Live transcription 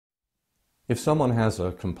If someone has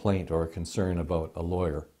a complaint or a concern about a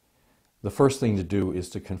lawyer, the first thing to do is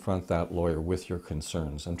to confront that lawyer with your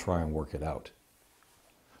concerns and try and work it out.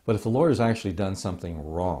 But if the lawyer's actually done something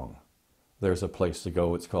wrong, there's a place to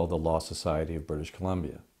go. It's called the Law Society of British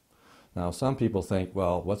Columbia. Now, some people think,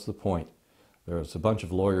 well, what's the point? There's a bunch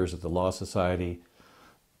of lawyers at the Law Society.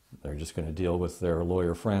 They're just going to deal with their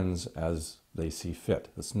lawyer friends as they see fit.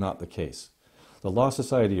 That's not the case. The Law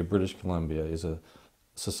Society of British Columbia is a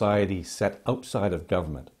society set outside of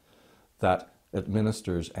government that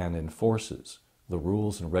administers and enforces the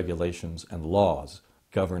rules and regulations and laws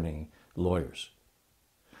governing lawyers.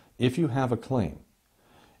 If you have a claim,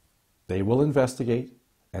 they will investigate,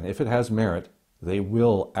 and if it has merit, they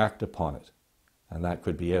will act upon it. And that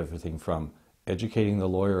could be everything from educating the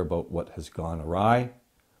lawyer about what has gone awry,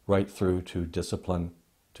 right through to discipline,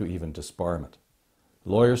 to even disbarment.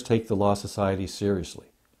 Lawyers take the Law Society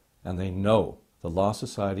seriously, and they know the Law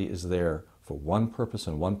Society is there for one purpose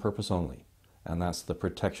and one purpose only, and that's the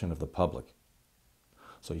protection of the public.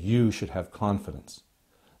 So you should have confidence,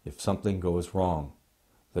 if something goes wrong,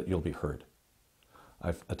 that you'll be heard.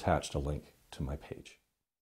 I've attached a link to my page.